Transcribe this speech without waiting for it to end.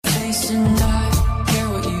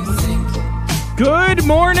Good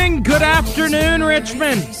morning, good afternoon,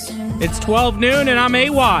 Richmond. It's 12 noon, and I'm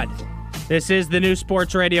AWadd. This is the new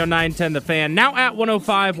Sports Radio 910 The Fan, now at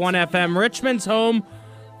 105.1 FM, Richmond's home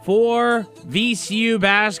for VCU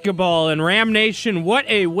basketball. And Ram Nation, what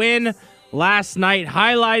a win last night,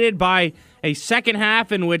 highlighted by a second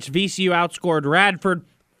half in which VCU outscored Radford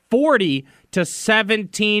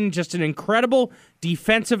 40-17. Just an incredible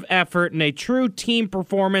defensive effort and a true team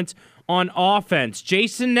performance on offense.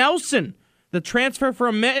 Jason Nelson, the transfer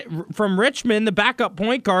from Richmond, the backup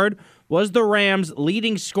point guard, was the Rams'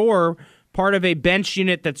 leading scorer, part of a bench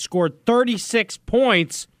unit that scored 36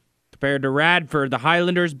 points compared to Radford. The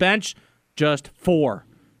Highlanders' bench, just 4.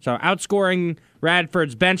 So outscoring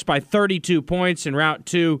Radford's bench by 32 points en route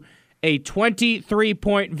to a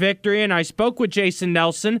 23-point victory. And I spoke with Jason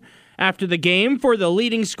Nelson after the game for the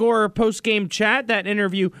leading scorer post-game chat. That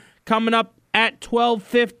interview coming up at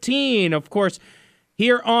 12:15. Of course,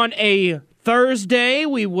 here on a Thursday,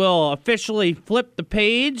 we will officially flip the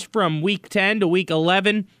page from Week 10 to Week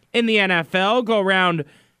 11 in the NFL. Go around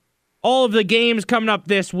all of the games coming up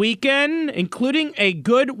this weekend, including a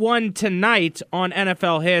good one tonight on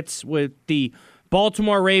NFL Hits with the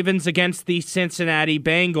Baltimore Ravens against the Cincinnati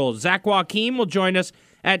Bengals. Zach Joachim will join us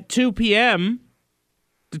at 2 p.m.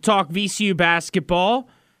 to talk VCU basketball.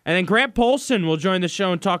 And then Grant Polson will join the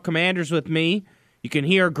show and talk Commanders with me. You can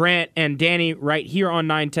hear Grant and Danny right here on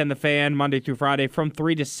 910 The Fan, Monday through Friday from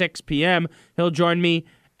 3 to 6 p.m. He'll join me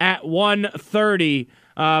at 1:30.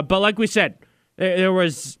 But like we said, there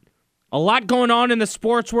was a lot going on in the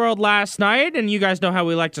sports world last night, and you guys know how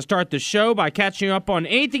we like to start the show by catching up on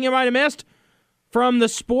anything you might have missed from the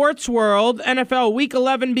sports world. NFL Week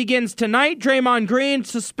 11 begins tonight. Draymond Green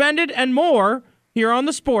suspended and more here on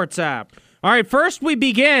the Sports app. All right, first we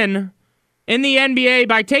begin in the NBA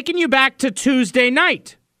by taking you back to Tuesday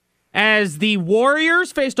night as the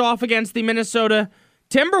Warriors faced off against the Minnesota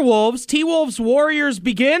Timberwolves. T-Wolves Warriors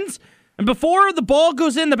begins, and before the ball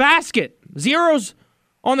goes in the basket, zeros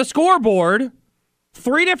on the scoreboard,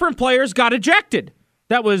 3 different players got ejected.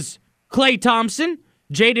 That was Klay Thompson,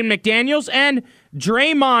 Jaden McDaniels, and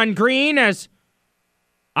Draymond Green, as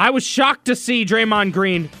I was shocked to see Draymond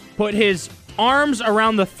Green put his arms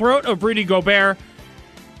around the throat of Rudy Gobert,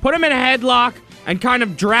 put him in a headlock, and kind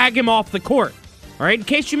of drag him off the court. All right, in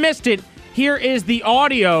case you missed it, here is the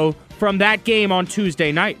audio from that game on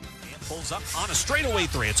Tuesday night. Pulls up on a straightaway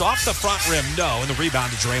 3. It's off the front rim, no, and the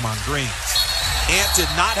rebound to Draymond Green. Ant did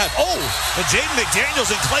not have... but Jaden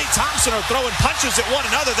McDaniels and Klay Thompson are throwing punches at one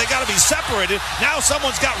another. They got to be separated. Now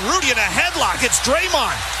someone's got Rudy in a headlock. It's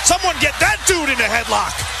Draymond. Someone get that dude in a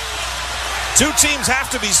headlock. 2 teams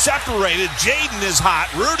have to be separated. Jaden is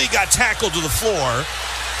hot. Rudy got tackled to the floor.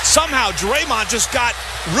 Somehow Draymond just got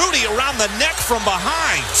Rudy around the neck from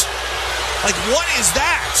behind. Like, what is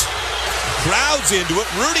that? Crowd's into it.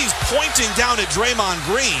 Rudy's pointing down at Draymond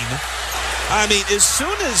Green. I mean, as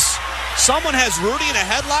soon as someone has Rudy in a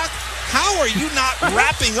headlock, how are you not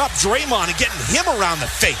wrapping up Draymond and getting him around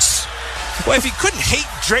the face? Well, if you couldn't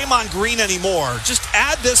hate Draymond Green anymore, just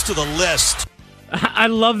add this to the list. I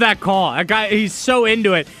love that call. That guy, he's so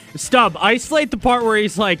into it. Stubb, isolate the part where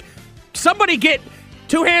he's like, somebody get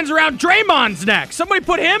 2 hands around Draymond's neck. Somebody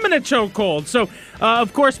put him in a chokehold. So,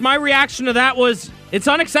 of course, my reaction to that was, it's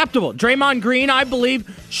unacceptable. Draymond Green, I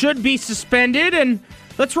believe, should be suspended. And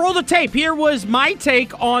let's roll the tape. Here was my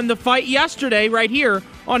take on the fight yesterday right here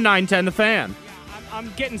on 910 The Fan.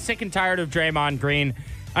 I'm getting sick and tired of Draymond Green.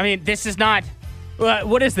 I mean, this is not...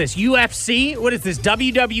 what is this, UFC? What is this,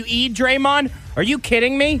 WWE Draymond? Are you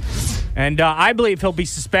kidding me? And I believe he'll be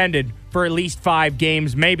suspended for at least 5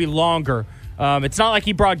 games, maybe longer. It's not like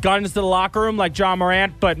he brought guns to the locker room like John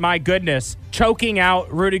Morant, but my goodness, choking out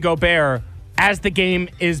Rudy Gobert as the game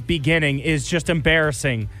is beginning is just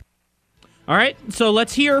embarrassing. All right, so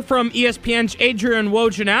let's hear from ESPN's Adrian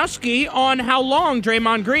Wojnarowski on how long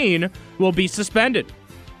Draymond Green will be suspended.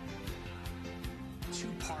 2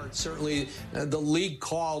 parts, certainly. The league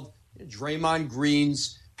called Draymond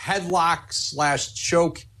Green's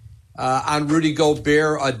headlock/choke on Rudy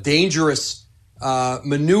Gobert a dangerous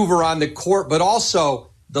maneuver on the court, but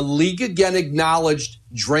also the league again acknowledged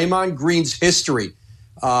Draymond Green's history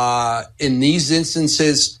in these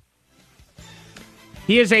instances.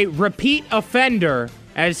 He is a repeat offender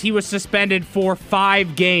as he was suspended for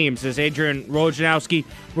 5 games, as Adrian Wojnarowski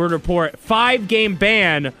would report. 5-game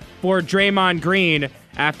ban for Draymond Green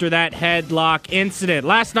after that headlock incident.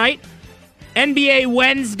 Last night, NBA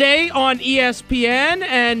Wednesday on ESPN,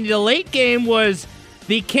 and the late game was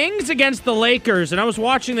the Kings against the Lakers. And I was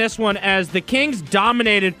watching this one as the Kings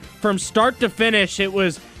dominated from start to finish. It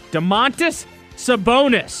was Domantas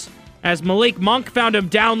Sabonis, as Malik Monk found him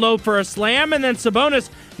down low for a slam, and then Sabonis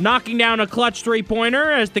knocking down a clutch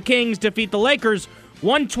three-pointer as the Kings defeat the Lakers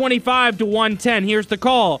 125-110. Here's the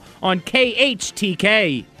call on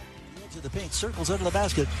KHTK. The paint, circles under the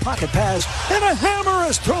basket, pocket pass, and a hammer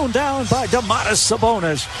is thrown down by Domantas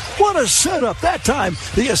Sabonis. What a setup that time.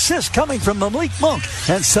 The assist coming from Malik Monk,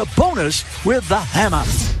 and Sabonis with the hammer.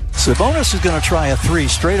 Sabonis is going to try a three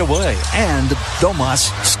straight away, and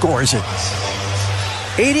Domas scores it.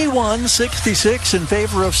 81-66 in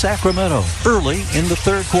favor of Sacramento early in the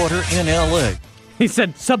third quarter in L.A. He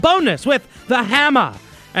said Sabonis with the hammer.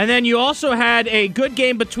 And then you also had a good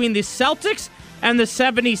game between the Celtics and the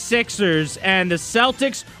 76ers, and the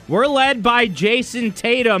Celtics were led by Jason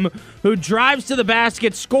Tatum, who drives to the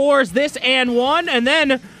basket, scores this and one, and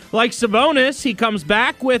then, like Sabonis, he comes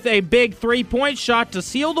back with a big three-point shot to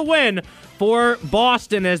seal the win for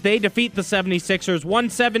Boston as they defeat the 76ers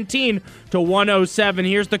 117-107.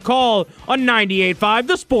 Here's the call on 98.5,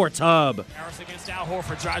 the Sports Hub. Harris against Al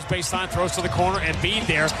Horford, drives baseline, throws to the corner, and Embiid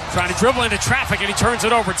there, trying to dribble into traffic, and he turns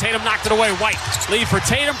it over. Tatum knocked it away. White, lead for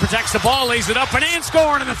Tatum, protects the ball, lays it up, and in,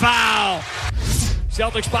 scoring, and the foul.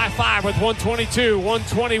 Celtics by 5 with 122,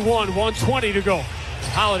 121, 120 to go.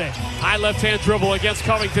 Holiday, high left-hand dribble against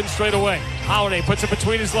Covington straight away. Holiday puts it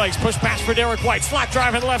between his legs. Push pass for Derek White. Slot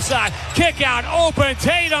drive on the left side. Kick out, open.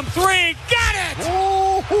 Tatum, three. Got it!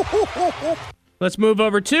 Let's move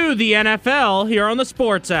over to the NFL here on the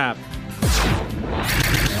Sports app.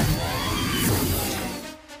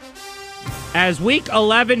 As Week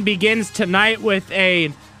 11 begins tonight with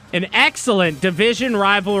an excellent division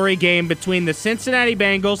rivalry game between the Cincinnati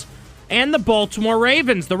Bengals and the Baltimore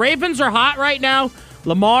Ravens. The Ravens are hot right now.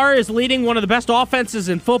 Lamar is leading one of the best offenses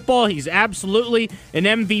in football. He's absolutely an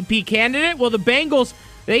MVP candidate. Well, the Bengals,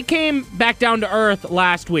 they came back down to earth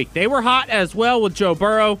last week. They were hot as well with Joe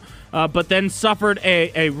Burrow, but then suffered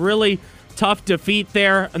a really tough defeat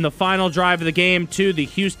there in the final drive of the game to the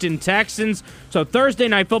Houston Texans. So Thursday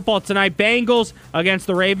Night Football tonight, Bengals against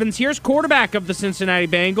the Ravens. Here's quarterback of the Cincinnati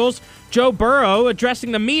Bengals, Joe Burrow,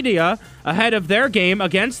 addressing the media ahead of their game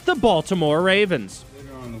against the Baltimore Ravens.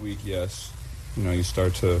 Later on in the week, yes. You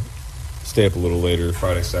start to stay up a little later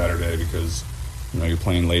Friday, Saturday because, you're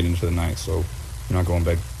playing late into the night, so you're not going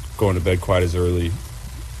to bed quite as early,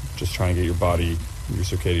 just trying to get your body, your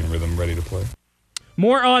circadian rhythm ready to play.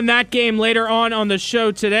 More on that game later on the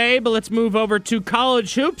show today, but let's move over to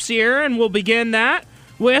college hoops here, and we'll begin that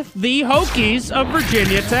with the Hokies of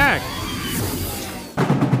Virginia Tech.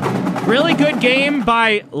 Really good game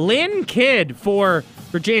by Lynn Kidd for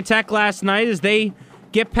Virginia Tech last night as they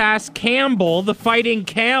get past Campbell, the Fighting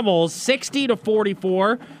Camels,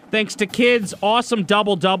 60-44, thanks to Kidd's awesome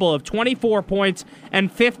double-double of 24 points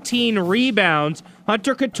and 15 rebounds.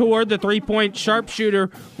 Hunter Couture, the three-point sharpshooter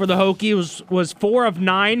for the Hokies, was 4 of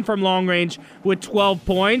 9 from long range with 12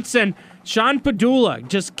 points. And Sean Padula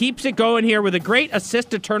just keeps it going here with a great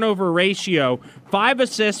assist-to-turnover ratio. 5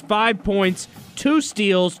 assists, 5 points, 2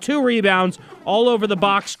 steals, 2 rebounds, all over the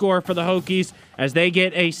box score for the Hokies as they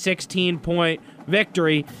get a 16-point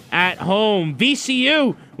victory at home.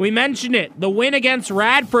 VCU, we mentioned it, the win against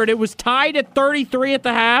Radford. It was tied at 33 at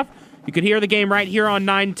the half. You could hear the game right here on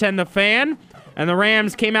 910 The Fan. And the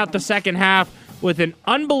Rams came out the second half with an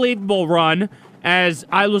unbelievable run as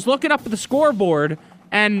I was looking up at the scoreboard,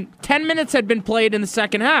 and 10 minutes had been played in the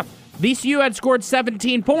second half. VCU had scored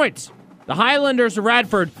 17 points. The Highlanders of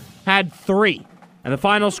Radford had 3. And the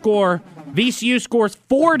final score, VCU scores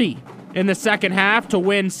 40 in the second half to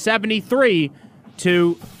win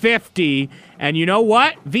 73-50. And you know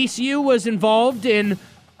what? VCU was involved in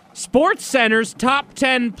SportsCenter's top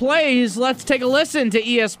 10 plays. Let's take a listen to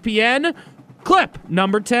ESPN clip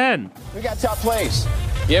number 10. We got top plays.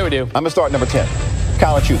 Yeah, we do. I'm going to start number 10.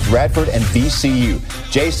 College hoops, Radford and VCU.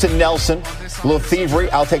 Jason Nelson, a little thievery.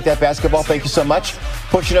 I'll take that basketball. Thank you so much.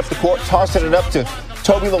 Pushing up the court, tossing it up to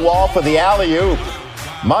Toby Lawal for the alley-oop.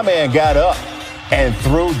 My man got up and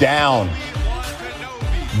threw down.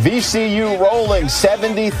 VCU rolling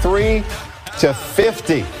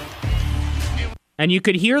 73-50. And you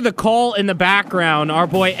could hear the call in the background. Our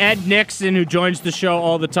boy Ed Nixon, who joins the show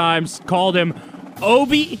all the time, called him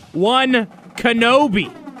Obi-Wan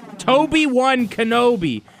Kenobi. Toby-Wan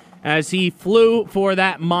Kenobi, as he flew for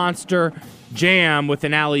that monster jam with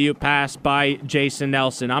an alley-oop pass by Jason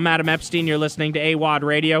Nelson. I'm Adam Epstein. You're listening to AWadd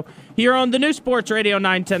Radio here on the new Sports Radio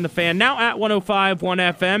 910 The Fan, now at 105.1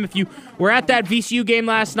 FM. If you were at that VCU game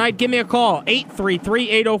last night, give me a call,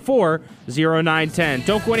 833-804-0910.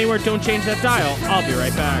 Don't go anywhere. Don't change that dial. I'll be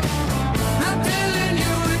right back.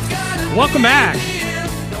 Welcome back.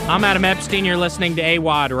 I'm Adam Epstein. You're listening to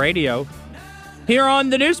AWadd Radio. Here on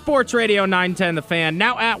the new Sports Radio 910 The Fan,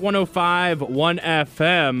 now at 105.1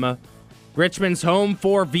 FM. Richmond's home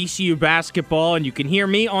for VCU basketball, and you can hear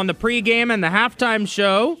me on the pregame and the halftime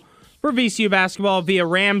show for VCU basketball via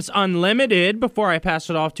Rams Unlimited before I pass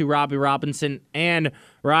it off to Robbie Robinson and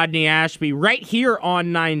Rodney Ashby right here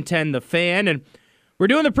on 910 The Fan. And we're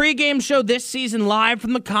doing the pregame show this season live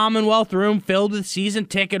from the Commonwealth Room, filled with season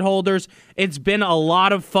ticket holders. It's been a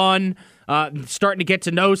lot of fun. Starting to get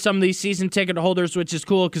to know some of these season ticket holders, which is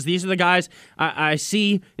cool because these are the guys I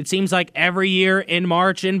see, it seems like, every year in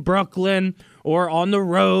March in Brooklyn or on the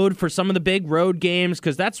road for some of the big road games,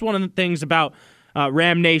 because that's one of the things about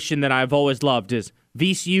Ram Nation that I've always loved is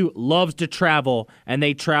VCU loves to travel, and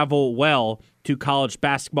they travel well to college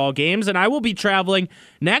basketball games. And I will be traveling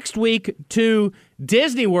next week to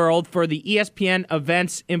Disney World for the ESPN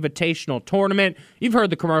Events Invitational Tournament. You've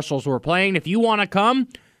heard the commercials we're playing. If you want to come,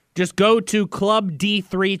 just go to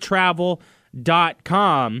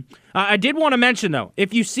clubd3travel.com. I did want to mention, though,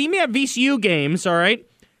 if you see me at VCU games, all right,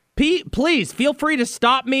 please feel free to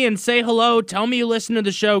stop me and say hello. Tell me you listen to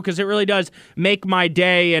the show because it really does make my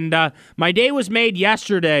day. And my day was made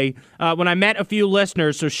yesterday when I met a few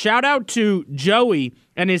listeners. So shout out to Joey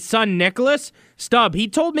and his son Nicholas. Stubb, he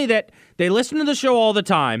told me that they listen to the show all the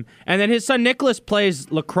time. And then his son Nicholas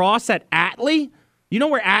plays lacrosse at Atlee. You know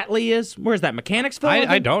where Atlee is? Where is that, Mechanicsville?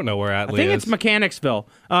 I don't know where Atlee is. I think it's Mechanicsville.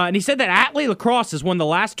 And he said that Atlee lacrosse has won the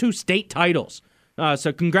last 2 state titles.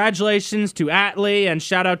 So congratulations to Atlee, and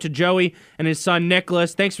shout out to Joey and his son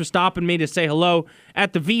Nicholas. Thanks for stopping me to say hello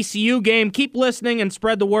at the VCU game. Keep listening and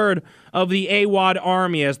spread the word of the AWadd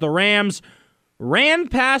Army as the Rams ran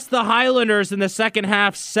past the Highlanders in the second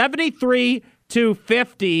half,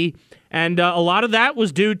 73-50. And a lot of that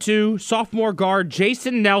was due to sophomore guard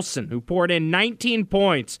Jason Nelson, who poured in 19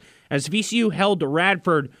 points as VCU held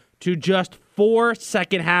Radford to just 4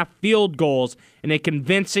 second-half field goals in a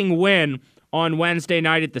convincing win on Wednesday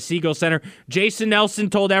night at the Siegel Center. Jason Nelson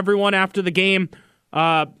told everyone after the game,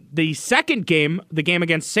 the second game, the game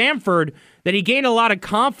against Samford, that he gained a lot of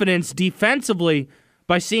confidence defensively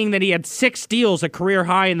by seeing that he had 6 steals, a career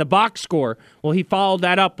high in the box score. Well, he followed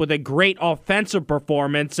that up with a great offensive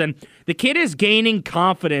performance, and the kid is gaining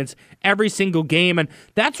confidence every single game, and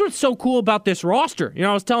that's what's so cool about this roster. You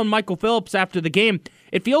know, I was telling Michael Phillips after the game,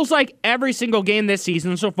 it feels like every single game this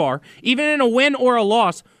season so far, even in a win or a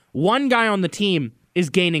loss, one guy on the team is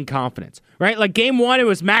gaining confidence, right? Like game 1, it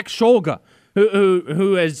was Max Scholga,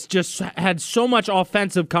 who has just had so much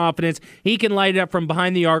offensive confidence. He can light it up from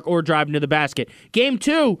behind the arc or drive into the basket. Game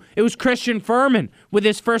 2, it was Christian Furman with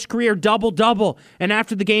his first career double-double. And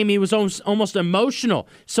after the game, he was almost emotional.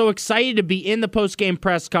 So excited to be in the post-game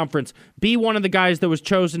press conference, be one of the guys that was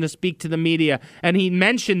chosen to speak to the media. And he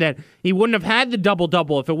mentioned that he wouldn't have had the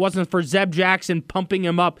double-double if it wasn't for Zeb Jackson pumping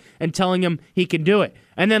him up and telling him he can do it.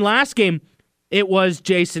 And then last game, it was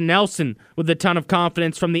Jason Nelson with a ton of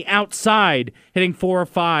confidence from the outside, hitting 4 or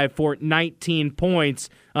 5 for 19 points,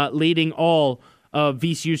 leading all of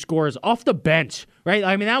VCU scorers off the bench, right?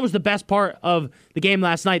 I mean, that was the best part of the game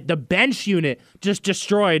last night. The bench unit just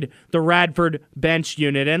destroyed the Radford bench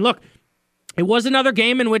unit. And look, it was another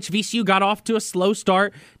game in which VCU got off to a slow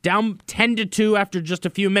start, down 10-2 after just a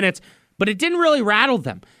few minutes, but it didn't really rattle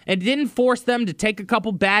them. It didn't force them to take a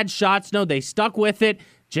couple bad shots. No, they stuck with it.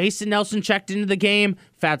 Jason Nelson checked into the game.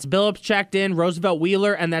 Fats Billups checked in. Roosevelt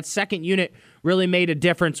Wheeler, and that second unit really made a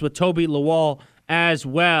difference with Toby Lawal as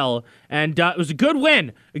well. And it was a good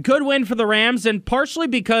win. A good win for the Rams, and partially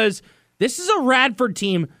because this is a Radford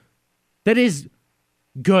team that is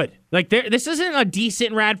good. Like, this isn't a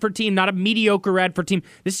decent Radford team, not a mediocre Radford team.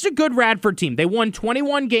 This is a good Radford team. They won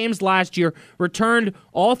 21 games last year, returned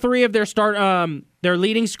all 3 of their their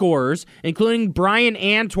leading scorers, including Brian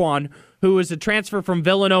Antoine, who is a transfer from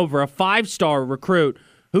Villanova, a 5-star recruit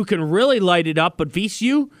who can really light it up. But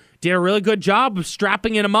VCU did a really good job of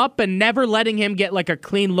strapping him up and never letting him get like a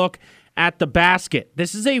clean look at the basket.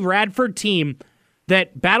 This is a Radford team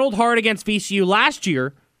that battled hard against VCU last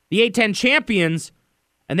year, the A10 champions,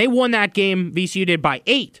 and they won that game, VCU did, by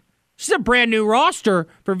 8. This is a brand new roster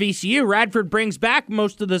for VCU. Radford brings back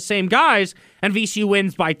most of the same guys, and VCU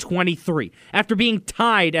wins by 23 after being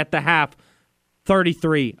tied at the half,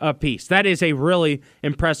 33 apiece. That is a really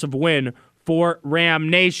impressive win for Ram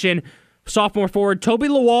Nation. Sophomore forward Toby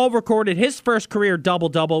Lawal recorded his first career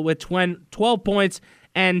double-double with 12 points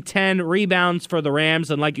and 10 rebounds for the Rams.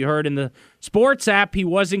 And like you heard in the sports app, he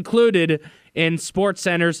was included in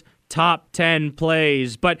SportsCenter's top 10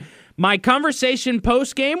 plays. But my conversation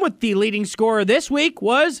post-game with the leading scorer this week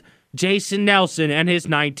was Jason Nelson and his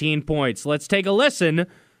 19 points. Let's take a listen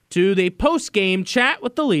to the post-game chat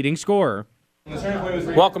with the leading scorer.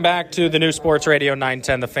 Welcome back to the new Sports Radio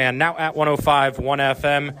 910 The Fan, now at 105.1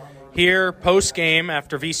 FM. Here, post-game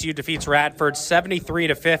after VCU defeats Radford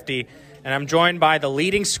 73-50, and I'm joined by the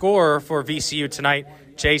leading scorer for VCU tonight,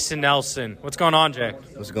 Jason Nelson. What's going on, Jay?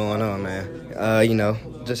 What's going on, man?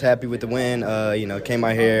 Just happy with the win. Came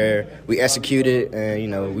out here, we executed,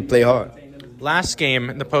 and, we played hard. Last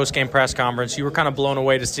game, in the post-game press conference, you were kind of blown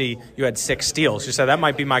away to see you had 6 steals. You said that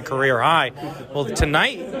might be my career high. Well,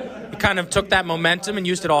 tonight, you kind of took that momentum and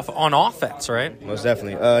used it off on offense, right? Most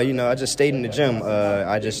definitely. I just stayed in the gym.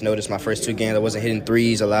 I just noticed my first 2 games I wasn't hitting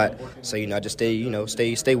threes a lot. So, I just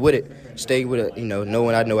stay with it. Stay with it, know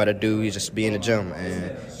what I know how to do. You just be in the gym, and,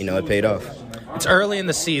 it paid off. It's early in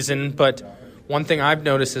the season, but one thing I've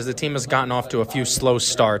noticed is the team has gotten off to a few slow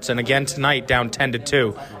starts, and again tonight down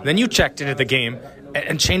 10-2. Then you checked into the game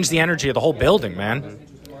and changed the energy of the whole building, man.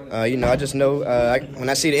 I just know when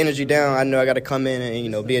I see the energy down, I know I got to come in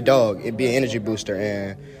and be a dog, be an energy booster,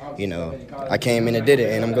 and I came in and did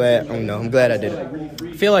it, and I'm glad I did it.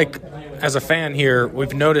 I feel like as a fan here,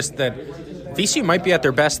 we've noticed that VCU might be at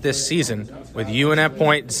their best this season with you in at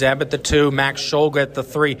point, Zeb at the 2, Max Scholga at the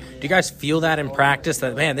 3. Do you guys feel that in practice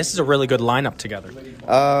that, man, this is a really good lineup together?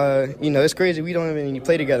 It's crazy. We don't even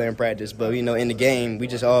play together in practice, but, in the game,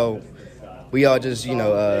 we all just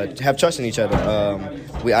have trust in each other.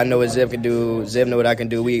 I know what Zeb can do. Zeb know what I can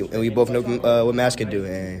do. We both know what Max can do,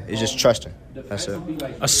 and it's just trusting. That's it.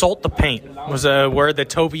 Assault the paint was a word that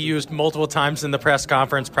Toby used multiple times in the press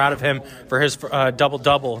conference. Proud of him for his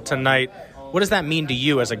double-double tonight. What does that mean to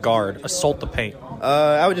you as a guard, assault the paint?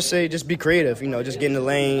 I would just say just be creative, just get in the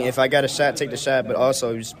lane. If I got a shot, take the shot, but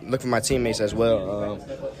also just look for my teammates as well.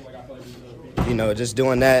 Just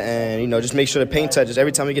doing that and, just make sure the paint touches.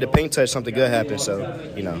 Every time we get a paint touch, something good happens. So,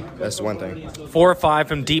 that's the one thing. 4 or 5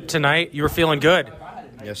 from deep tonight. You were feeling good.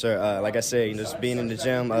 Yes, sir. Like I said, just being in the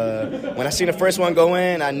gym. When I seen the first one go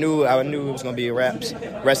in, I knew it was going to be a wrap.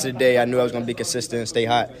 Rest of the day, I knew I was going to be consistent, stay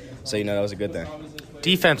hot. So, that was a good thing.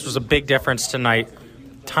 Defense was a big difference tonight.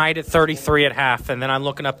 Tied at 33 at half, and then I'm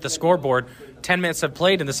looking up the scoreboard. 10 minutes have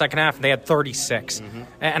played in the second half, and they had 36. Mm-hmm.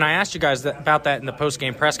 And I asked you guys about that in the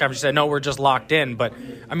post-game press conference. You said, no, we're just locked in. But,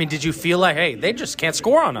 did you feel like, hey, they just can't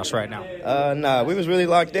score on us right now? Nah, we was really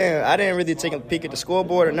locked in. I didn't really take a peek at the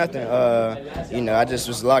scoreboard or nothing. I just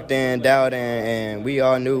was locked in, dialed in, and we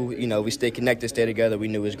all knew, we stayed connected, stay together. We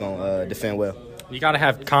knew we was going to defend well. You got to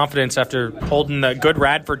have confidence after holding the good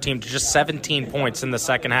Radford team to just 17 points in the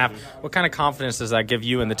second half. What kind of confidence does that give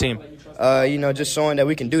you and the team? Just showing that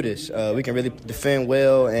we can do this. We can really defend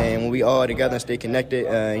well, and when we all together and stay connected,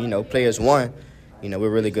 play as one, we're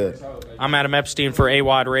really good. I'm Adam Epstein for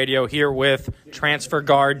AWadd Radio here with transfer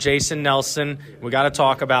guard Jason Nelson. We got to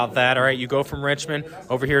talk about that. All right, you go from Richmond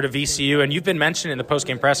over here to VCU, and you've been mentioned in the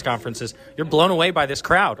post-game press conferences. You're blown away by this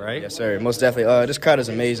crowd, right? Yes, sir. Most definitely. This crowd is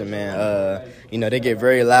amazing, man. They get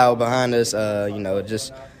very loud behind us.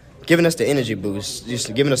 Just giving us the energy boost,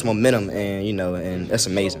 just giving us momentum, and that's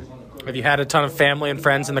amazing. Have you had a ton of family and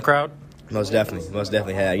friends in the crowd? Most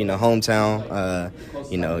definitely had. Hometown.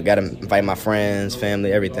 Got to invite my friends,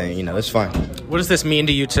 family, everything. It's fun. What does this mean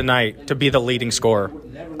to you tonight to be the leading scorer?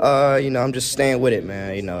 I'm just staying with it,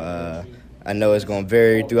 man. I know it's going to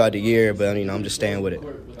vary throughout the year, but I'm just staying with it.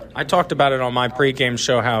 I talked about it on my pregame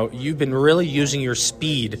show, how you've been really using your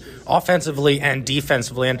speed offensively and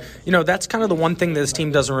defensively. And, that's kind of the one thing that this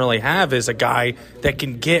team doesn't really have is a guy that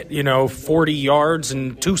can get, 40 yards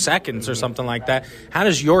in 2 seconds or something like that. How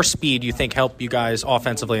does your speed, you think, help you guys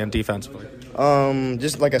offensively and defensively?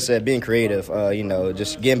 Just like I said, being creative,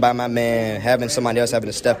 just getting by my man, having somebody else having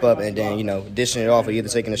to step up and then, dishing it off or either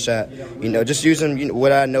taking a shot, just using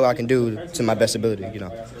what I know I can do to my best ability,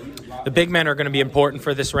 The big men are going to be important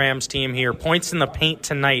for this Rams team here. Points in the paint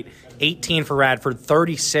tonight, 18 for Radford,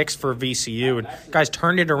 36 for VCU. And guys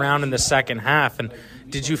turned it around in the second half. And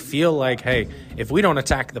did you feel like, hey, if we don't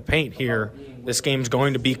attack the paint here, this game's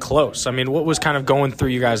going to be close? What was kind of going through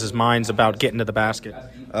you guys' minds about getting to the basket?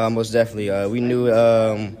 Most definitely. We knew,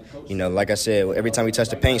 like I said, every time we touch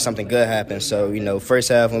the paint, something good happens. So, first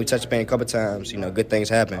half, when we touched the paint a couple times, good things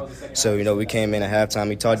happen. So, we came in at halftime,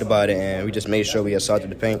 we talked about it, and we just made sure we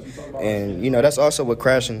assaulted the paint. And, that's also with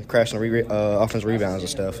crashing offensive rebounds and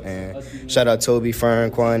stuff. And shout out Toby,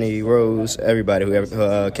 Fern, Kwani, Rose, everybody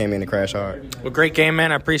who came in to crash hard. Well, great game,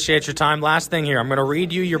 man. I appreciate your time. Last thing here, I'm going to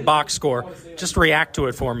read you your box score. Just react to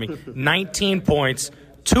it for me. 19 points.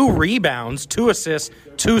 2 rebounds, 2 assists,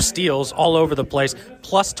 2 steals all over the place,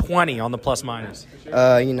 plus 20 on the plus minus.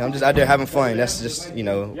 I'm just out there having fun. That's just,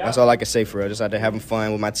 that's all I can say for real. Just out there having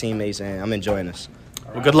fun with my teammates, and I'm enjoying this.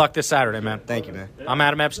 Well, good luck this Saturday, man. Thank you, man. I'm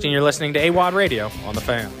Adam Epstein. You're listening to AWadd Radio on The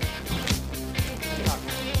Fan.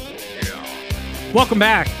 Welcome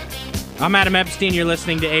back. I'm Adam Epstein. You're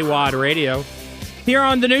listening to AWadd Radio. Here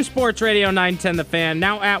on the new Sports Radio 910 The Fan,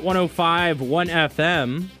 now at 105.1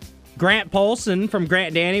 FM. Grant Polson from Grant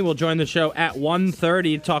and Danny will join the show at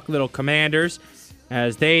 1:30 to talk a little Commanders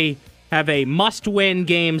as they have a must-win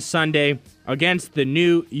game Sunday against the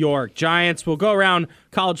New York Giants. We'll go around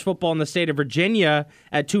college football in the state of Virginia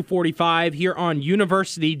at 2:45 here on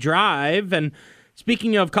University Drive. And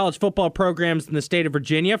speaking of college football programs in the state of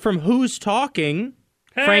Virginia, from Who's Talking,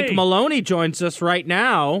 Hey. Frank Maloney joins us right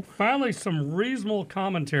now. Finally, some reasonable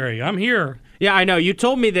commentary. I'm here. Yeah, I know. You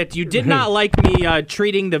told me that you did not like me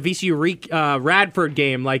treating the VCU Radford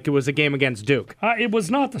game like it was a game against Duke. It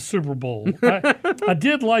was not the Super Bowl. I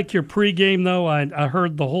did like your pregame, though. I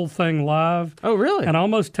heard the whole thing live. Oh, really? And I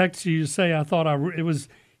almost texted you to say I thought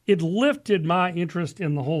it lifted my interest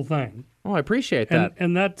in the whole thing. Oh, I appreciate that.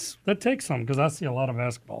 And that takes some because I see a lot of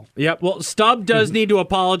basketball. Yep. Well, Stubb does need to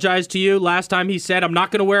apologize to you. Last time he said, I'm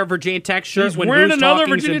not going to wear a Virginia Tech shirt He's when wearing Who's another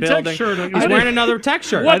Talking's Virginia in Tech building. shirt. He's wearing another Tech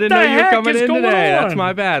shirt. What I didn't the know you were heck coming is in going today. on? That's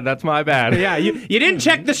my bad. That's my bad. Yeah, you didn't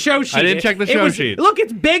check the show sheet. I didn't check the show sheet. Look,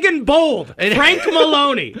 it's big and bold. Frank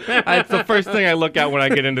Maloney. It's the first thing I look at when I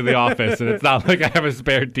get into the office, and it's not like I have a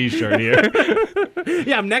spare T-shirt here.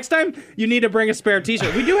 Yeah, next time you need to bring a spare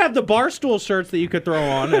T-shirt. We do have the Barstool shirts that you could throw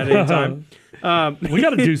on at any time. We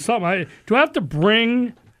got to do something. Do I have to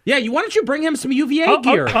bring? Yeah, why don't you bring him some UVA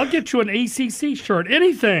gear? I'll get you an ACC shirt,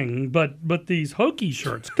 anything but these Hokie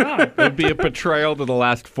shirts. God, It would be a betrayal to the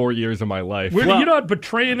last 4 years of my life. you're not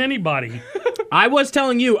betraying anybody. I was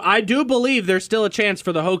telling you, I do believe there's still a chance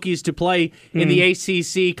for the Hokies to play in the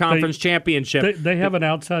ACC Conference Championship. They have an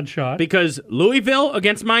outside shot. Because Louisville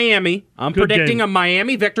against Miami, I'm Good predicting game. a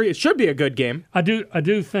Miami victory. It should be a good game. I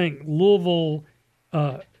do think Louisville,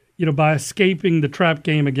 by escaping the trap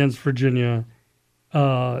game against Virginia,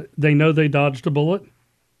 they know they dodged a bullet,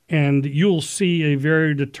 and you'll see a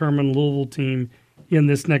very determined Louisville team in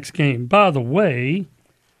this next game. By the way,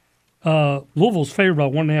 Louisville's favored by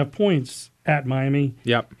 1.5 points at Miami.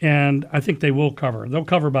 Yep. And I think they will cover. They'll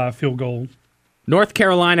cover by a field goal. North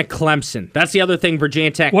Carolina, Clemson. That's the other thing Virginia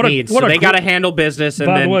Tech What a- needs. what So a they gr- got to handle business. And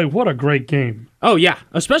By then, the way, what a great game. oh, yeah.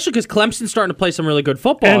 Especially because Clemson's starting to play some really good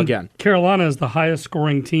football And again. Carolina is the highest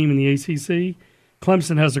scoring team in the ACC.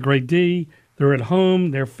 Clemson has a great D. They're at home.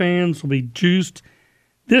 Their fans will be juiced.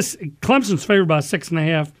 Clemson's favored by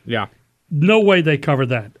 6.5. Yeah. No way they cover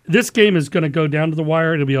that. This game is going to go down to the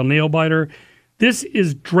wire. It'll be a nail biter. This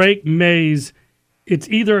is Drake May's. It's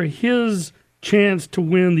either his chance to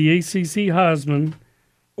win the ACC Heisman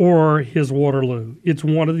or his Waterloo. It's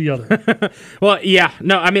one or the other. Well, yeah.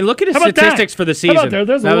 No, I mean, look at his How about statistics that? for the How season. about there?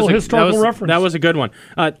 There's a little historical reference. That was a good one.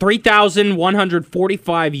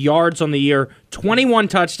 3,145 yards on the year, 21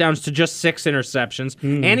 touchdowns to just 6 interceptions,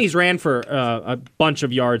 and he's ran for a bunch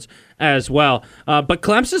of yards as well. But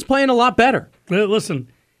Clemson's playing a lot better. Listen,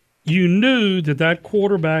 you knew that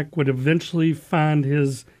quarterback would eventually find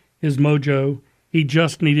his mojo. He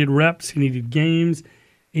just needed reps. He needed games.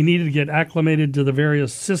 He needed to get acclimated to the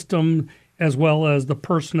various system as well as the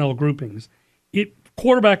personnel groupings.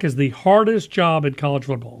 Quarterback is the hardest job in college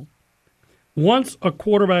football. Once a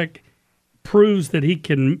quarterback proves that he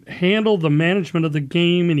can handle the management of the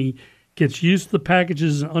game and he gets used to the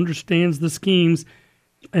packages and understands the schemes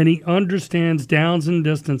and he understands downs and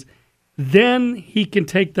distance, then he can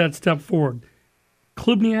take that step forward.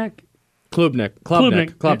 Klubnik.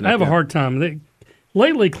 I have a hard time.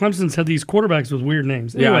 Lately, Clemson's had these quarterbacks with weird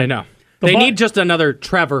names. Anyway, Yeah, I know. They need just another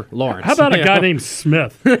Trevor Lawrence. How about a guy named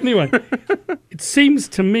Smith? Anyway, it seems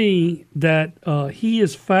to me that he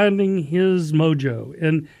is finding his mojo,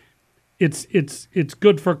 and it's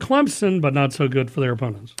good for Clemson, but not so good for their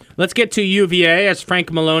opponents. Let's get to UVA as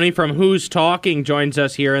Frank Maloney from Who's Talking joins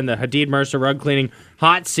us here in the Hadid Mercer Rug Cleaning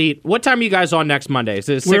hot seat. What time are you guys on next Monday? Is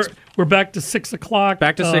it 6? We're back to 6 o'clock.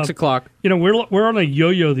 Back to 6 o'clock. We're on a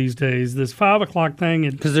yo-yo these days. This 5 o'clock thing.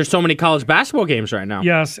 Because there's so many college basketball games right now.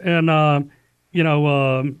 Yes, and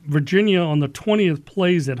Virginia on the 20th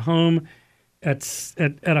plays at home at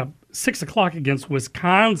 6 o'clock against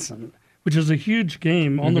Wisconsin, which is a huge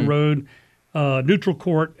game on the road, neutral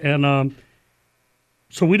court, and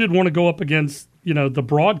so we didn't want to go up against the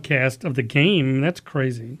broadcast of the game. That's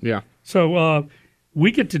crazy. Yeah. So we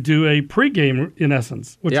get to do a pregame in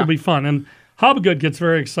essence, which will be fun. And Hobgood gets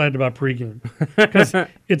very excited about pregame because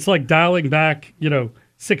it's like dialing back,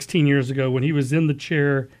 16 years ago when he was in the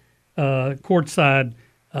chair, courtside,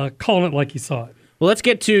 calling it like he saw it. Well, let's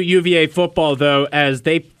get to UVA football, though, as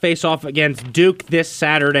they face off against Duke this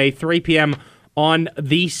Saturday, 3 p.m. on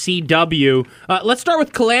the CW. Let's start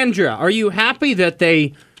with Calandra. Are you happy that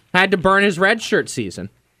they had to burn his redshirt season?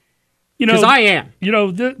 Because I am.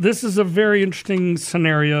 This is a very interesting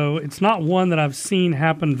scenario. It's not one that I've seen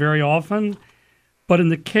happen very often, but in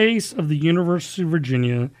the case of the University of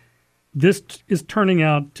Virginia, this is turning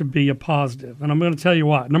out to be a positive, and I'm going to tell you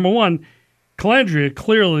why. Number one, Calandria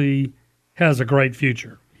clearly has a great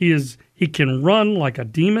future. He can run like a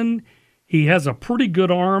demon. He has a pretty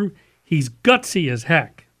good arm. He's gutsy as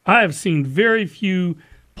heck. I have seen very few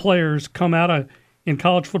players come out in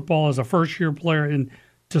college football as a first-year player and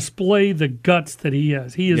display the guts that he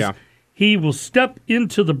has. He will step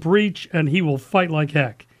into the breach and he will fight like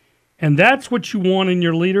heck. And that's what you want in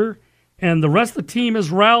your leader. And the rest of the team is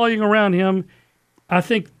rallying around him. I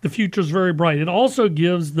think the future is very bright. It also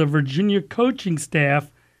gives the Virginia coaching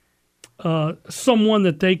staff someone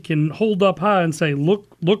that they can hold up high and say,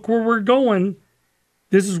 look where we're going.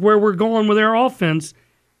 This is where we're going with our offense.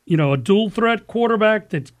 A dual threat quarterback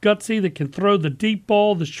that's gutsy, that can throw the deep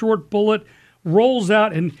ball, the short bullet, rolls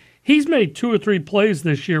out. And he's made 2 or 3 plays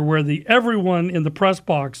this year where everyone in the press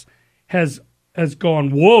box has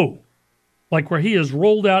gone, whoa, like where he has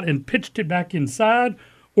rolled out and pitched it back inside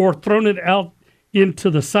or thrown it out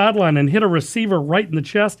into the sideline and hit a receiver right in the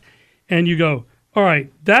chest. And you go, all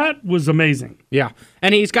right, that was amazing. Yeah,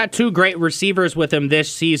 and he's got 2 great receivers with him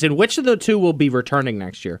this season. Which of the 2 will be returning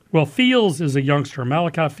next year? Well, Fields is a youngster.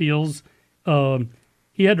 Malachi Fields,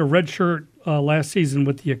 he had a redshirt last season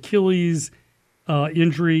with the Achilles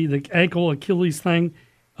injury, the ankle Achilles thing.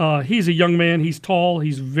 He's a young man. He's tall.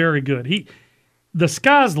 He's very good. The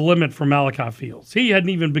sky's the limit for Malachi Fields. He hadn't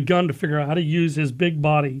even begun to figure out how to use his big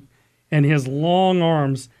body and his long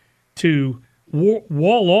arms to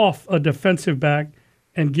wall off a defensive back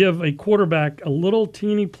and give a quarterback a little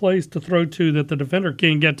teeny place to throw to that the defender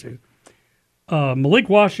can't get to. Malik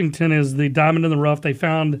Washington is the diamond in the rough. They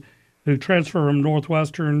found who transferred from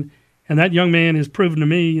Northwestern, and that young man has proven to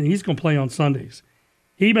me he's going to play on Sundays.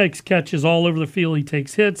 He makes catches all over the field. He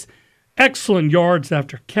takes hits, excellent yards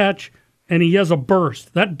after catch, and he has a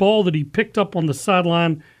burst. That ball that he picked up on the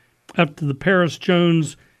sideline after the Paris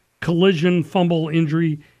Jones collision, fumble,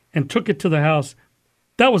 injury, and took it to the house,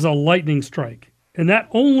 that was a lightning strike. And that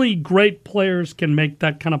only great players can make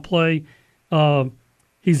that kind of play.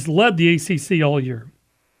 He's led the ACC all year.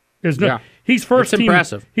 He's first team.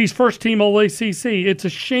 Impressive. He's first team all ACC. It's a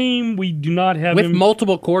shame we do not have with him.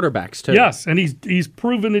 multiple quarterbacks too. Yes, and he's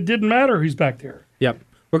proven it didn't matter who's back there. Yep.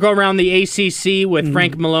 We're going around the ACC with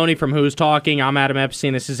Frank Maloney from Who's Talking. I'm Adam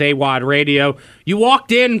Epstein. This is AWadd Radio. You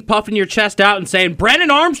walked in puffing your chest out and saying,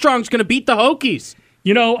 Brennan Armstrong's going to beat the Hokies.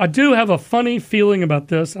 I do have a funny feeling about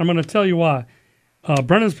this. I'm going to tell you why.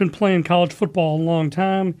 Brennan's been playing college football a long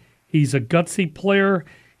time. He's a gutsy player.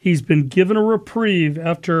 He's been given a reprieve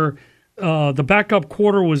after the backup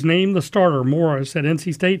quarter was named the starter, Morris, at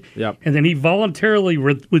NC State. Yep. And then he voluntarily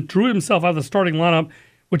withdrew himself out of the starting lineup,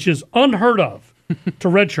 which is unheard of to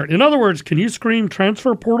redshirt. In other words, can you scream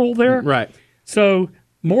transfer portal there? Right. So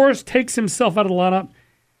Morris takes himself out of the lineup.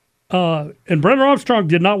 And Brennan Armstrong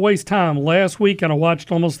did not waste time. Last week, and I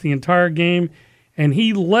watched almost the entire game, and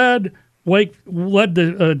he led NC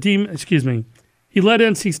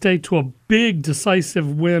State to a big,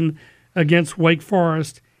 decisive win against Wake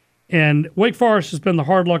Forest. And Wake Forest has been the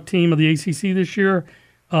hard luck team of the ACC this year.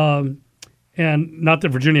 And not that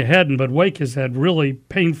Virginia hadn't, but Wake has had really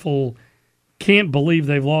painful. Can't believe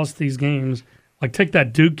they've lost these games. Like take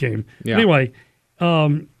that Duke game. Yeah. Anyway.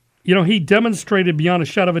 He demonstrated beyond a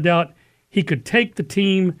shadow of a doubt he could take the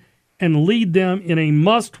team and lead them in a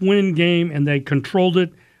must-win game, and they controlled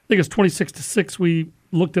it. I think it's 26-6. We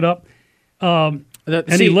looked it up.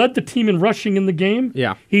 He led the team in rushing in the game.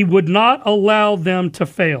 Yeah. He would not allow them to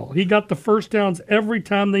fail. He got the first downs every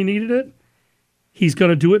time they needed it. He's going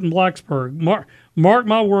to do it in Blacksburg. Mark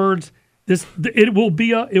my words. It will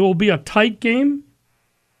be a tight game.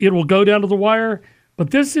 It will go down to the wire. But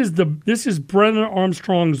this is Brennan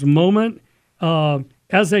Armstrong's moment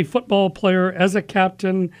as a football player, as a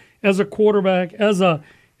captain, as a quarterback, as a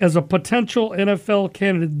potential NFL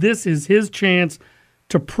candidate. This is his chance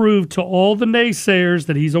to prove to all the naysayers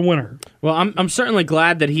that he's a winner. Well, I'm certainly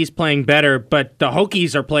glad that he's playing better, but the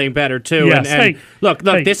Hokies are playing better too. Yes. Look,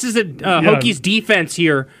 this is a Hokies defense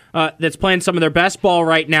here that's playing some of their best ball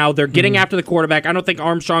right now. They're getting after the quarterback. I don't think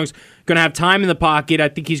Armstrong's going to have time in the pocket. I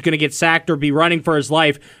think he's going to get sacked or be running for his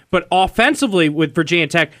life. But offensively with Virginia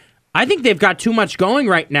Tech, I think they've got too much going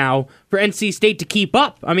right now for NC State to keep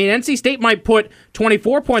up. I mean, NC State might put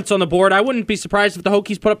 24 points on the board. I wouldn't be surprised if the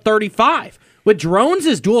Hokies put up 35. With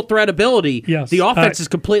Drones' dual threat ability, the offense is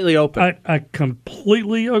completely open. I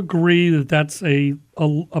completely agree that that's a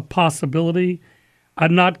possibility.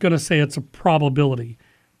 I'm not going to say it's a probability.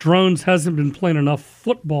 Drones hasn't been playing enough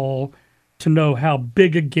football to know how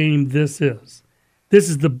big a game this is. This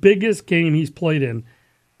is the biggest game he's played in.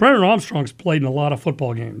 Brennan Armstrong's played in a lot of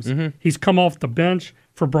football games. Mm-hmm. He's come off the bench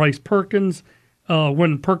for Bryce Perkins.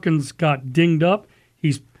 When Perkins got dinged up,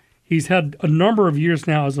 he's had a number of years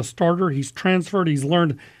now as a starter. He's transferred. He's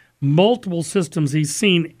learned multiple systems. He's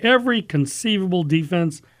seen every conceivable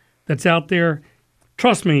defense that's out there.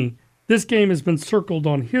 Trust me, this game has been circled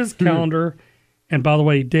on his calendar. And by the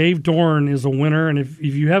way, Dave Dorn is a winner. And if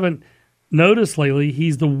you haven't noticed lately,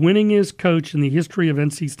 he's the winningest coach in the history of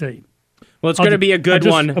NC State. Well, it's going to be a good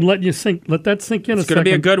one. I'm letting you let that sink in a second. It's going to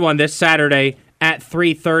be a good one this Saturday at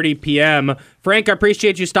 3:30 p.m. Frank, I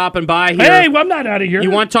appreciate you stopping by here. Hey, well, I'm not out of here. You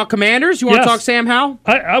want to talk Commanders? You want to talk Sam Howell?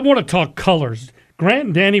 I want to talk colors. Grant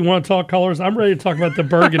and Danny want to talk colors. I'm ready to talk about the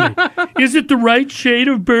burgundy. Is it the right shade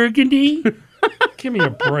of burgundy? Give me a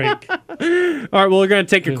break. All right, well, we're going to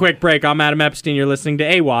take a quick break. I'm Adam Epstein. You're listening to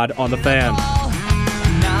AWadd on The Fan.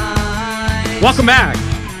 Welcome back.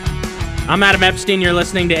 I'm Adam Epstein. You're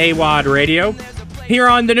listening to AWadd Radio here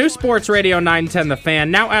on the new Sports Radio 910 The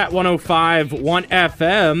Fan, now at 105.1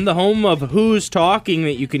 FM, the home of Who's Talking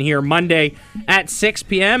that you can hear Monday at 6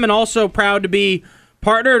 p.m., and also proud to be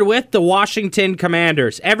partnered with the Washington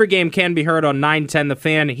Commanders. Every game can be heard on 910 The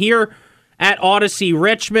Fan here at Odyssey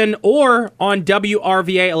Richmond or on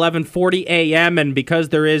WRVA 1140 AM, and because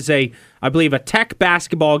there is I believe a Tech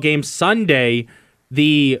basketball game Sunday,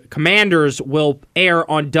 the Commanders will air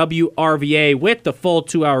on WRVA with the full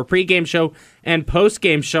 2-hour pregame show and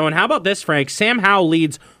postgame show. And how about this, Frank? Sam Howell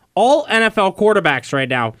leads all NFL quarterbacks right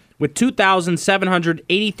now with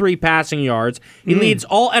 2,783 passing yards. He leads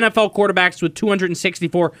all NFL quarterbacks with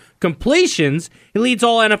 264 completions. He leads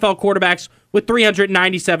all NFL quarterbacks with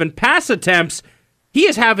 397 pass attempts. He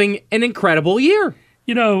is having an incredible year.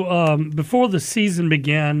 You know, before the season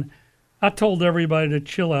began, I told everybody to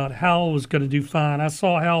chill out. Howell was going to do fine. I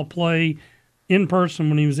saw Howell play in person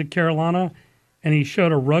when he was at Carolina, and he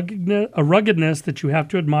showed a ruggedness that you have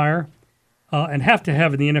to admire and have to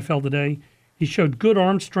have in the NFL today. He showed good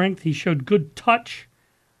arm strength. He showed good touch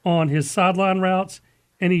on his sideline routes,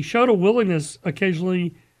 and he showed a willingness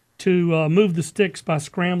occasionally to move the sticks by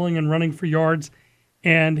scrambling and running for yards.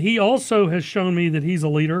 And he also has shown me that he's a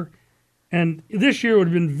leader. And this year it would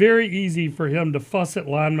have been very easy for him to fuss at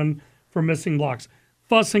linemen for missing blocks,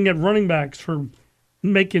 fussing at running backs for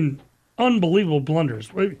making unbelievable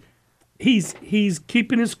blunders. He's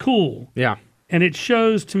keeping his cool. Yeah. And it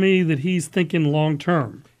shows to me that he's thinking long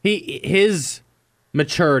term. His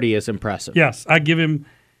maturity is impressive. Yes, I give him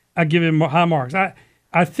high marks.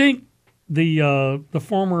 I think the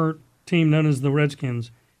former team known as the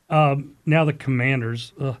Redskins, now the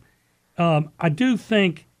Commanders, I do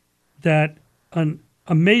think that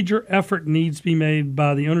a major effort needs to be made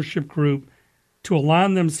by the ownership group to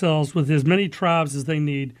align themselves with as many tribes as they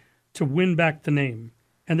need to win back the name.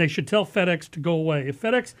 And they should tell FedEx to go away. If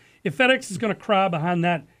FedEx is going to cry behind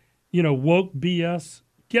that, woke BS,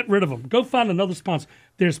 get rid of them. Go find another sponsor.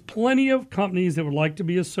 There's plenty of companies that would like to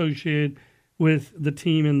be associated with the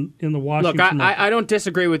team in the Washington. Look, I don't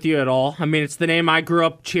disagree with you at all. I mean, it's the name I grew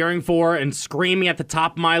up cheering for and screaming at the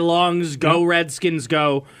top of my lungs, go Redskins,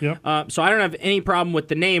 go. Yep. So I don't have any problem with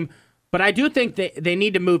the name, but I do think they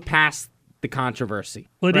need to move past the controversy.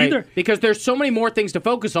 Well, right? Because there's so many more things to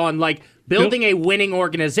focus on, like building a winning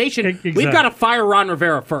organization. Exactly. We've got to fire Ron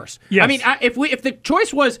Rivera first. Yes. I mean, if the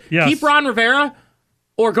choice was keep Ron Rivera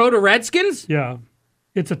or go to Redskins,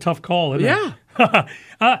 it's a tough call, isn't it?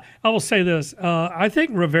 I will say this. I think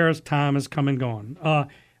Rivera's time has come and gone.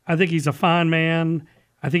 I think he's a fine man.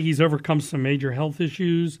 I think he's overcome some major health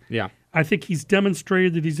issues. Yeah. I think he's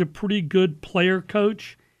demonstrated that he's a pretty good player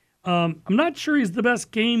coach. I'm not sure he's the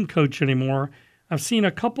best game coach anymore. I've seen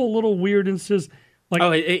a couple little weird instances, like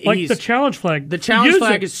the challenge flag. The challenge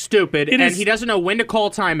flag is stupid, and he doesn't know when to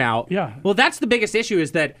call timeout. Yeah. Well, that's the biggest issue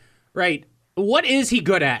is that, right, what is he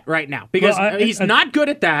good at right now? Because he's not good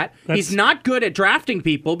at that. He's not good at drafting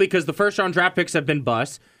people because the first-round draft picks have been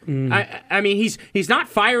busts. I mean, he's not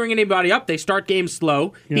firing anybody up. They start games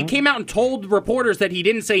slow. Yeah. He came out and told reporters that he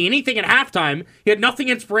didn't say anything at halftime. He had nothing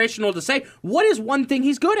inspirational to say. What is one thing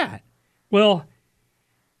he's good at? Well,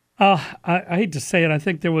 I hate to say it. I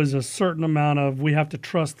think there was a certain amount of we have to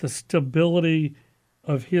trust the stability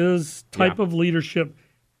of his type of leadership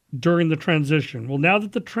during the transition. Well, now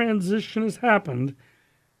that the transition has happened,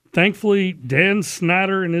 thankfully Dan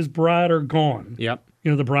Snyder and his bride are gone. Yep.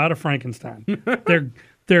 The bride of Frankenstein.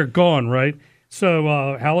 They're gone, right?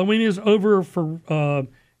 So Halloween is over for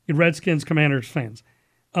Redskins Commanders fans.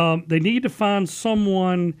 They need to find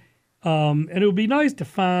someone And it would be nice to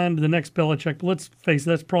find the next Belichick. But let's face it,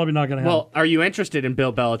 that's probably not going to happen. Well, are you interested in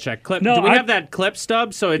Bill Belichick clip? No, Do we have that clip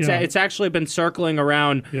stub? So it's Yeah. it's actually been circling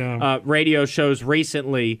around radio shows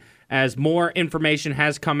recently as more information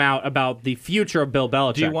has come out about the future of Bill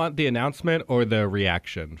Belichick. Do you want the announcement or the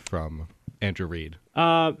reaction from Andrew Reid?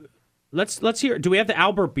 Let's hear. Do we have the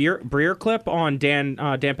Albert Breer clip on Dan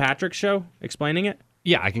Patrick's show explaining it?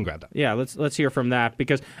 Yeah, I can grab that. Yeah, let's hear from that,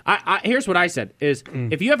 because I here's what I said is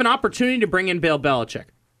if you have an opportunity to bring in Bill Belichick,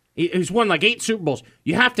 who's won like 8 Super Bowls,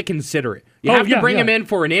 you have to consider it. You have to bring him in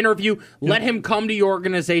for an interview, let him come to your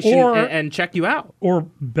organization and check you out. Or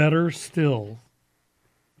better still,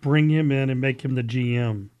 bring him in and make him the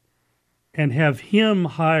GM and have him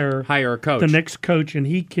hire a coach, the next coach, and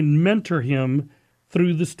he can mentor him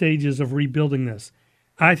through the stages of rebuilding this.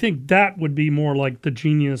 I think that would be more like the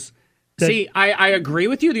genius. See, I agree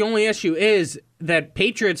with you. The only issue is that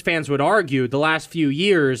Patriots fans would argue the last few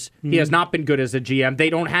years he has not been good as a GM.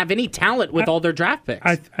 They don't have any talent with all their draft picks.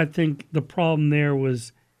 I think the problem there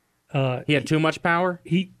was he had too much power?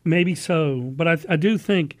 He maybe so, but I do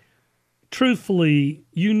think, truthfully,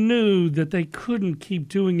 you knew that they couldn't keep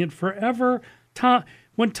doing it forever.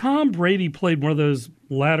 When Tom Brady played one of those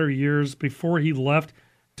latter years before he left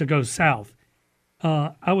to go south,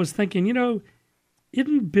 I was thinking, doesn't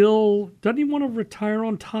he want to retire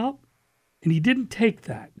on top? And he didn't take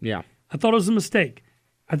that. Yeah. I thought it was a mistake.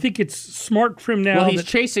 I think it's smart for him now. Well, he's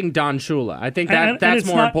chasing Don Shula. I think that's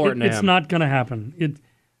more important to him. It's not going to happen.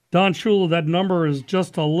 Don Shula, that number is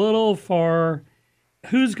just a little far.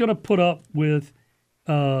 Who's going to put up with,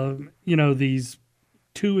 these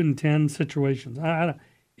 2-10 situations?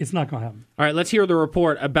 It's not going to happen. All right, let's hear the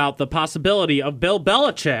report about the possibility of Bill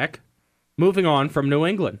Belichick moving on from New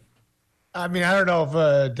England. I mean, I don't know if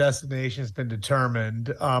a destination's been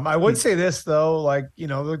determined. I would say this, though,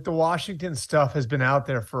 the Washington stuff has been out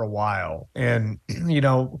there for a while. And,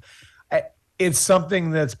 it's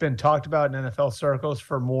something that's been talked about in NFL circles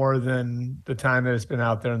for more than the time that it's been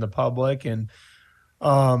out there in the public. And,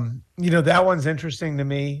 that one's interesting to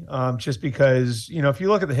me, just because, if you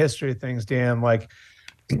look at the history of things, Dan,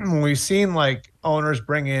 we've seen owners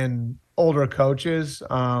bring in older coaches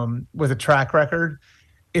with a track record.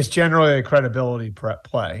 It's generally a credibility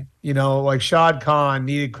play. Shad Khan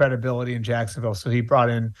needed credibility in Jacksonville, so he brought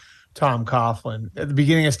in Tom Coughlin. At the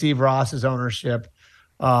beginning of Steve Ross's ownership,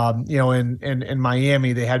 in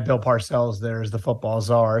Miami, they had Bill Parcells there as the football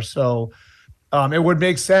czar. So it would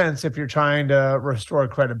make sense if you're trying to restore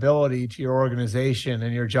credibility to your organization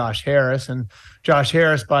and you're Josh Harris. And Josh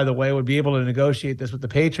Harris, by the way, would be able to negotiate this with the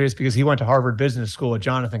Patriots because he went to Harvard Business School with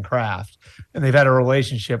Jonathan Kraft, and they've had a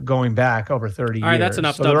relationship going back over 30 years. All right, that's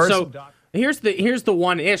enough stuff. So here's the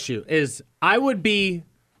one issue is I would be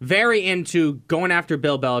very into going after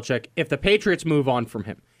Bill Belichick if the Patriots move on from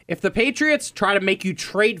him. If the Patriots try to make you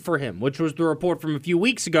trade for him, which was the report from a few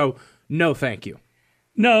weeks ago, no thank you.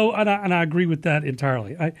 No, and I agree with that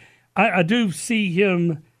entirely. I do see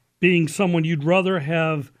him being someone you'd rather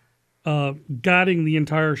have guiding the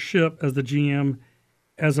entire ship as the GM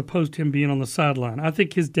as opposed to him being on the sideline. I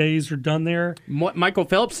think his days are done there. What Michael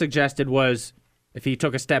Phillips suggested was if he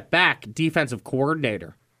took a step back, defensive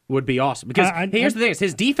coordinator would be awesome. Because here's the thing: is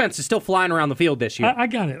his defense is still flying around the field this year. I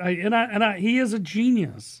got it. He is a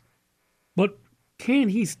genius. But can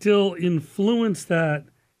he still influence that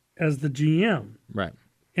as the GM? Right.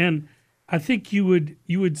 And I think you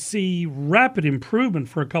would see rapid improvement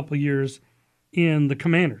for a couple of years in the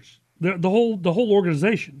Commanders, the whole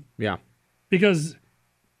organization. Yeah. Because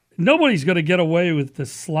nobody's going to get away with the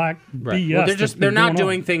slack BS. Well, they're not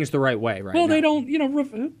doing things the right way right now. Well, they don't.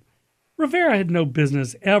 Rivera had no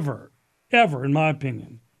business ever, in my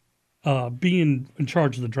opinion, being in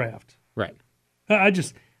charge of the draft. Right. I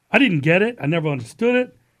didn't get it. I never understood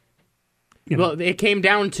it. Well, it came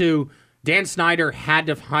down to Dan Snyder had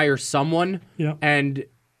to hire someone, and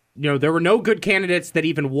there were no good candidates that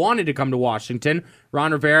even wanted to come to Washington.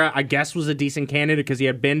 Ron Rivera, I guess, was a decent candidate because he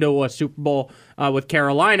had been to a Super Bowl with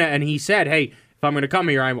Carolina, and he said, hey, if I'm going to come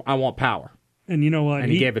here, I want power. And you know what?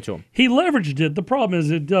 And he gave it to him. He leveraged it. The problem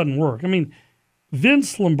is it doesn't work. I mean,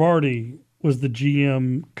 Vince Lombardi was the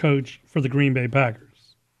GM coach for the Green Bay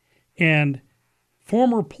Packers. And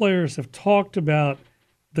former players have talked about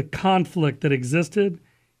the conflict that existed.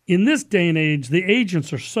 In this day and age, the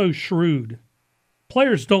agents are so shrewd.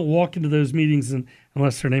 Players don't walk into those meetings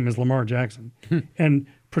unless their name is Lamar Jackson and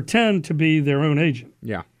pretend to be their own agent.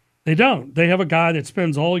 Yeah. They don't. They have a guy that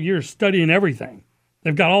spends all year studying everything.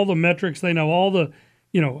 They've got all the metrics. They know all the,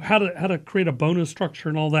 how to create a bonus structure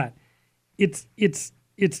and all that. It's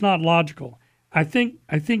not logical. I think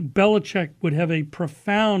Belichick would have a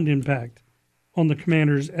profound impact on the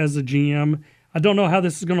Commanders as a GM. I don't know how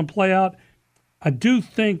this is going to play out. I do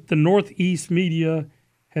think the Northeast media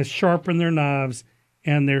has sharpened their knives,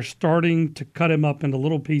 and they're starting to cut him up into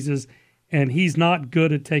little pieces, and he's not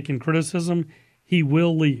good at taking criticism. He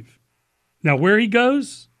will leave. Now, where he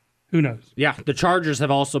goes, who knows? Yeah, the Chargers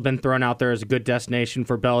have also been thrown out there as a good destination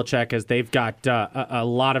for Belichick, as they've got a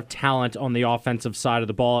lot of talent on the offensive side of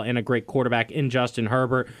the ball and a great quarterback in Justin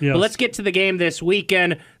Herbert. Yes. But let's get to the game this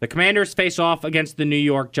weekend. The Commanders face off against the New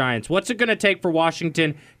York Giants. What's it going to take for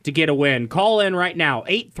Washington to get a win? Call in right now,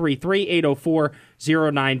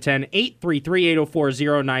 833-804-0910,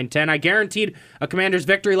 833-804-0910. I guaranteed a Commanders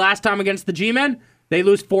victory last time against the G-Men. They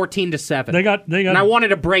lose 14-7. They got, and I wanted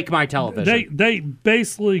to break my television. They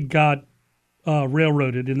basically got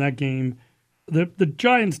railroaded in that game. The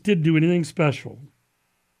Giants didn't do anything special.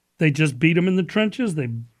 They just beat them in the trenches.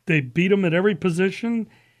 They beat them at every position,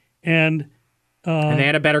 and they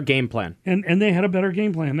had a better game plan. And they had a better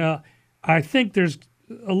game plan. I think there's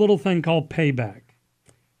a little thing called payback,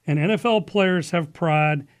 and NFL players have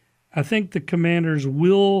pride. I think the Commanders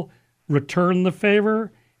will return the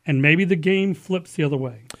favor, and maybe the game flips the other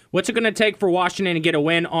way. What's it going to take for Washington to get a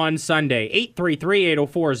win on Sunday?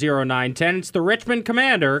 833-804-0910. It's the Richmond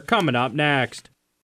Commander coming up next.